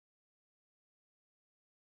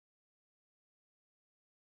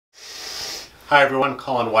Hi everyone,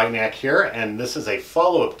 Colin Whitenack here, and this is a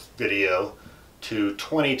follow-up video to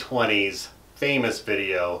 2020's famous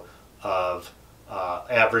video of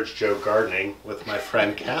Average Joe Gardening with my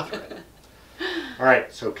friend Kathryn.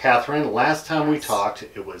 Alright, so Kathryn, last time we talked,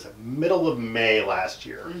 it was middle of May last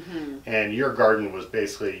year, and your garden was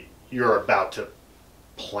basically, you're about to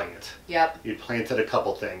plant. Yep. You planted a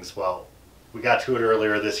couple things. Well, we got to it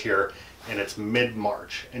earlier this year, and it's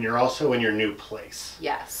mid-March, and you're also in your new place.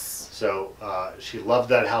 Yes. So she loved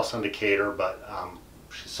that house on Decatur, but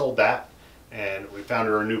she sold that, and we found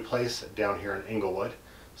her a new place down here in Inglewood.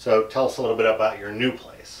 So tell us a little bit about your new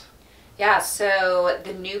place. Yeah, so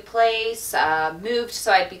the new place moved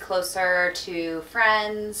so I'd be closer to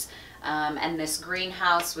friends, and this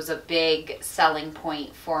greenhouse was a big selling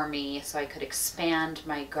point for me so I could expand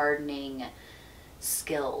my gardening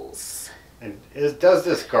skills. And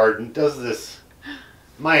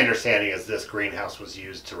my understanding is this greenhouse was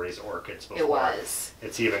used to raise orchids before. It was.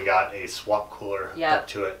 It's even got a swap cooler Yep. up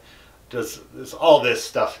to it. Is all this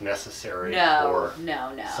stuff necessary for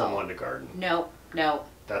No. someone to garden? No.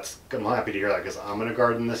 I'm happy to hear that because I'm going to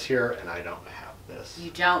garden this year and I don't have this.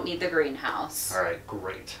 You don't need the greenhouse. All right,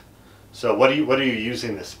 great. So what are you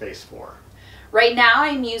using this space for? Right now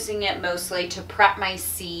I'm using it mostly to prep my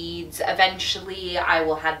seeds. Eventually I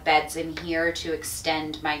will have beds in here to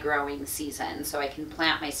extend my growing season so I can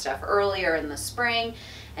plant my stuff earlier in the spring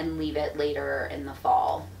and leave it later in the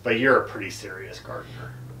fall. But you're a pretty serious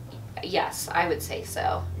gardener. Yes, I would say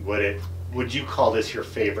so. Would you call this your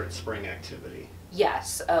favorite spring activity?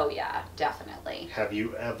 Yes, oh yeah, definitely. Have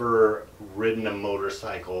you ever ridden a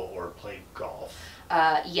motorcycle or played golf?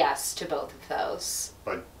 Yes, to both of those.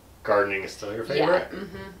 But gardening is still your favorite?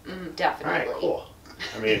 Yeah, definitely. All right, cool.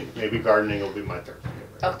 I mean, maybe gardening will be my third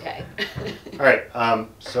favorite. Okay. All right,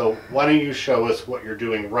 so why don't you show us what you're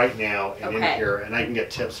doing right now and in here, and I can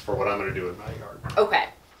get tips for what I'm going to do in my yard. Okay.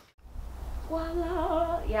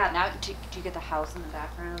 Voila! Yeah, now do you get the house in the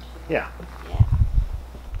background? Yeah. Yeah.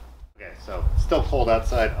 Okay, so it's still cold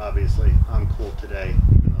outside, obviously. I'm cool today,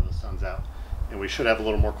 even though the sun's out. And we should have a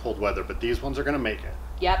little more cold weather, but these ones are going to make it.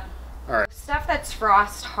 Yep. All right. Stuff that's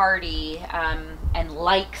frost hardy and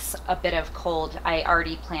likes a bit of cold, I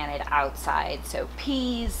already planted outside. So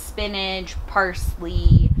peas, spinach,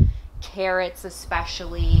 parsley, carrots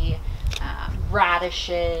especially,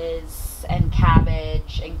 radishes and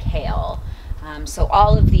cabbage and kale. So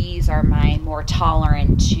all of these are my more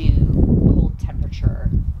tolerant to cold temperature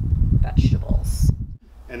vegetables.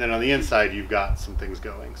 And then on the inside, you've got some things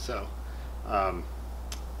going. So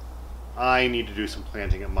I need to do some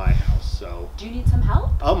planting at my house. So do you need some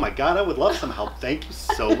help? Oh my God, I would love some help. Thank you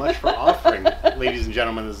so much for offering. Ladies and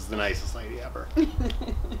gentlemen, this is the nicest lady ever.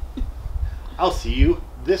 I'll see you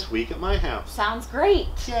this week at my house. Sounds great.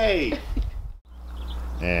 Yay.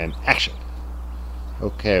 And action.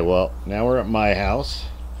 Okay, well, now we're at my house,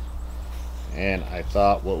 and I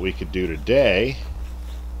thought what we could do today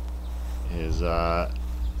is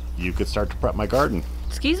you could start to prep my garden.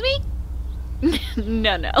 Excuse me?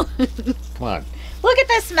 No. Come on. Look at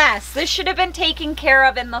this mess. This should have been taken care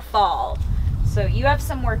of in the fall. So you have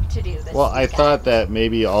some work to do this weekend. I thought that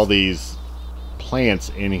maybe all these plants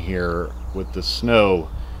in here with the snow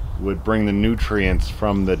would bring the nutrients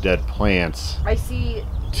from the dead plants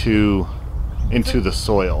into the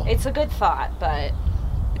soil. It's a good thought, but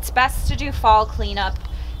it's best to do fall cleanup.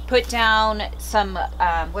 Put down some,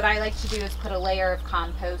 what I like to do is put a layer of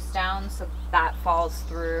compost down so that falls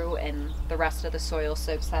through and the rest of the soil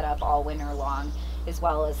soaks that up all winter long, as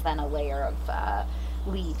well as then a layer of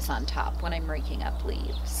leaves on top when I'm raking up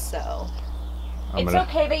leaves. So it's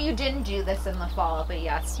okay that you didn't do this in the fall, but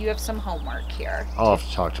yes, you have some homework here. I'll have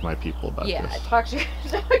to talk to my people about this. Yeah, talk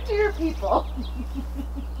to your people.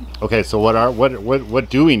 Okay, so what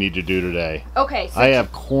do we need to do today? Okay, so I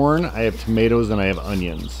have corn, I have tomatoes, and I have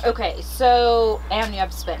onions. Okay, so and you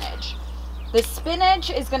have spinach. The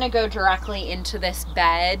spinach is going to go directly into this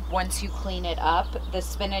bed once you clean it up. The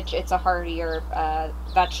spinach, it's a hardier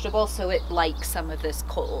vegetable, so it likes some of this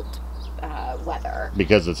cold weather.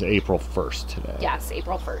 Because it's April 1st today. Yes,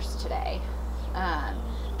 April 1st today.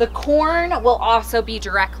 The corn will also be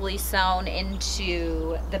directly sown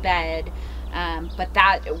into the bed, but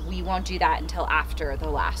that we won't do that until after the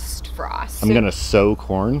last frost. I'm going to sow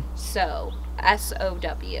corn? Sow.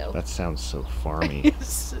 S-O-W. That sounds so farmy.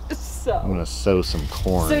 So I'm going to sow some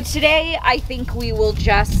corn. So today I think we will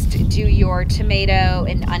just do your tomato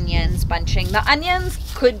and onions bunching. The onions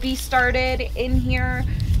could be started in here,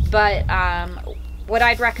 but what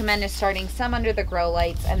I'd recommend is starting some under the grow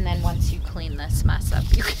lights, and then once you clean this mess up,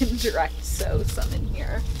 you can direct sow some in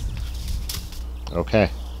here.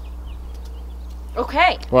 Okay.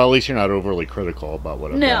 Okay. Well, at least you're not overly critical about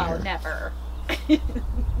what I've done No, here. never. I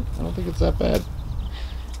don't think it's that bad.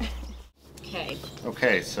 Okay.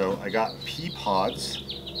 Okay, so I got pea pods.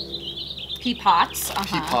 Pea pots.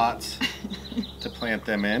 Pea pots to plant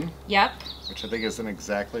them in. Yep. Which I think isn't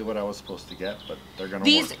exactly what I was supposed to get, but they're gonna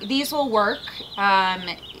These work. these will work.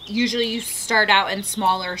 Usually you start out in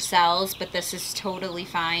smaller cells, but this is totally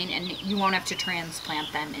fine, and you won't have to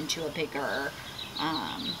transplant them into a bigger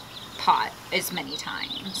pot as many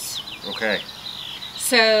times. Okay.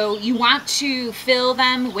 So you want to fill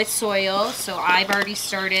them with soil. So I've already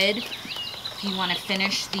started. If you want to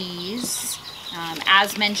finish these.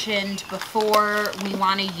 As mentioned before, we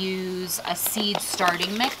want to use a seed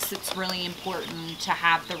starting mix. It's really important to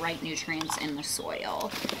have the right nutrients in the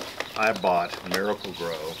soil. I bought Miracle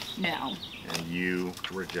Grow. No. And you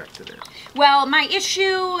rejected it. Well, my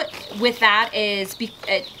issue with that is,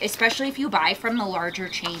 especially if you buy from the larger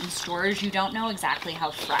chain stores, you don't know exactly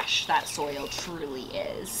how fresh that soil truly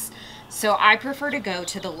is. So I prefer to go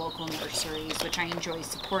to the local nurseries, which I enjoy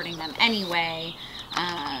supporting them anyway.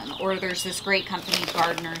 Or there's this great company,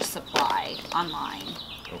 Gardener's Supply, online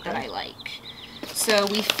that I like. So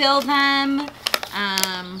we fill them.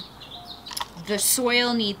 The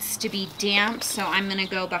soil needs to be damp, so I'm going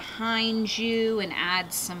to go behind you and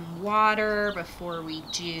add some water before we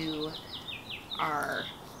do our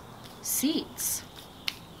seeds.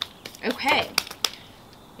 Okay.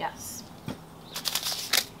 Yes.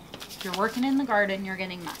 If you're working in the garden, you're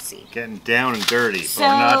getting messy. Getting down and dirty, but we're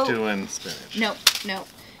not doing spinach. Nope, nope.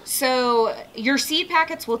 So your seed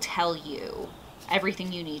packets will tell you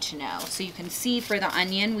everything you need to know. So you can see for the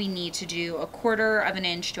onion, we need to do 1/4 of an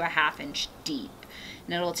inch to a 1/2 inch deep.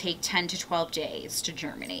 And it'll take 10 to 12 days to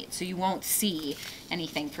germinate. So you won't see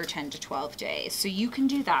anything for 10 to 12 days. So you can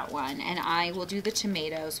do that one. And I will do the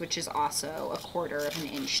tomatoes, which is also 1/4 of an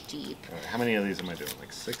inch deep. How many of these am I doing?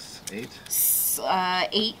 Like 6, 8?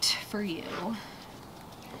 8 for you.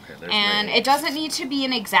 Okay, there's and my 8. it doesn't need to be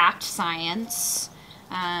an exact science.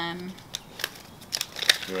 And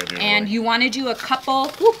you want to do a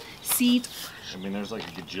couple seeds. I mean, there's like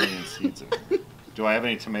a gajillion seeds in here. Do I have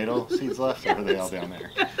any tomato seeds left, or are they all down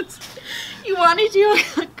there? You want to do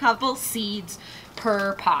a couple seeds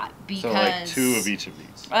per pot because So like 2 of each of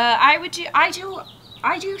these. I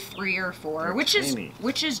do 3 or 4, They're which tiny.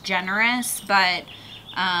 is generous, but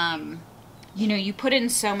you know, you put in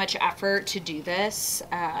so much effort to do this.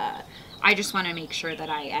 I just want to make sure that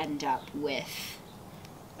I end up with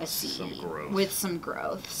a seed with some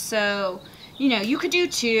growth. So, you know, you could do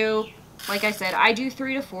 2. Like I said, I do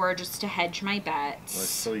 3 to 4 just to hedge my bets. Well, I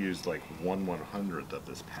still used like 1/100th of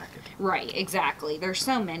this packet. Right, exactly. There's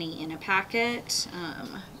so many in a packet.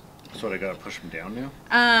 So I gotta push them down now?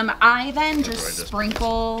 I then just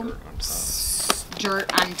sprinkle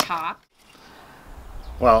dirt on top.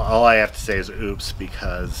 Well, all I have to say is oops,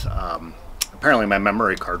 because apparently my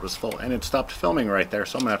memory card was full and it stopped filming right there,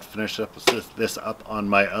 so I'm gonna have to finish this up on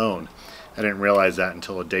my own. I didn't realize that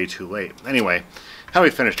until a day too late. Anyway, how we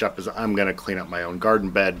finished up is I'm gonna clean up my own garden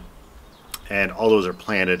bed, and all those are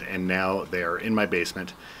planted, and now they are in my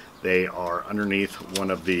basement. They are underneath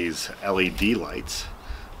one of these LED lights.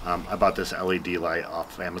 I bought this LED light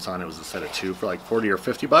off of Amazon. It was a set of 2 for like 40 or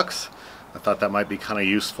 50 bucks. I thought that might be kind of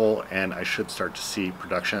useful, and I should start to see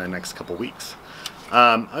production in the next couple weeks.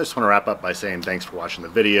 I just want to wrap up by saying thanks for watching the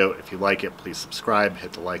video. If you like it, please subscribe,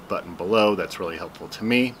 hit the like button below. That's really helpful to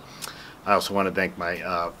me. I also want to thank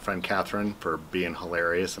my friend Kathryn for being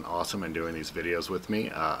hilarious and awesome and doing these videos with me.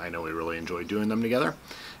 I know we really enjoy doing them together.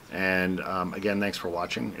 And again, thanks for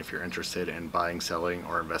watching. If you're interested in buying, selling,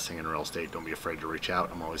 or investing in real estate, don't be afraid to reach out.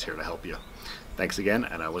 I'm always here to help you. Thanks again,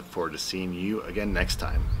 and I look forward to seeing you again next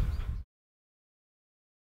time.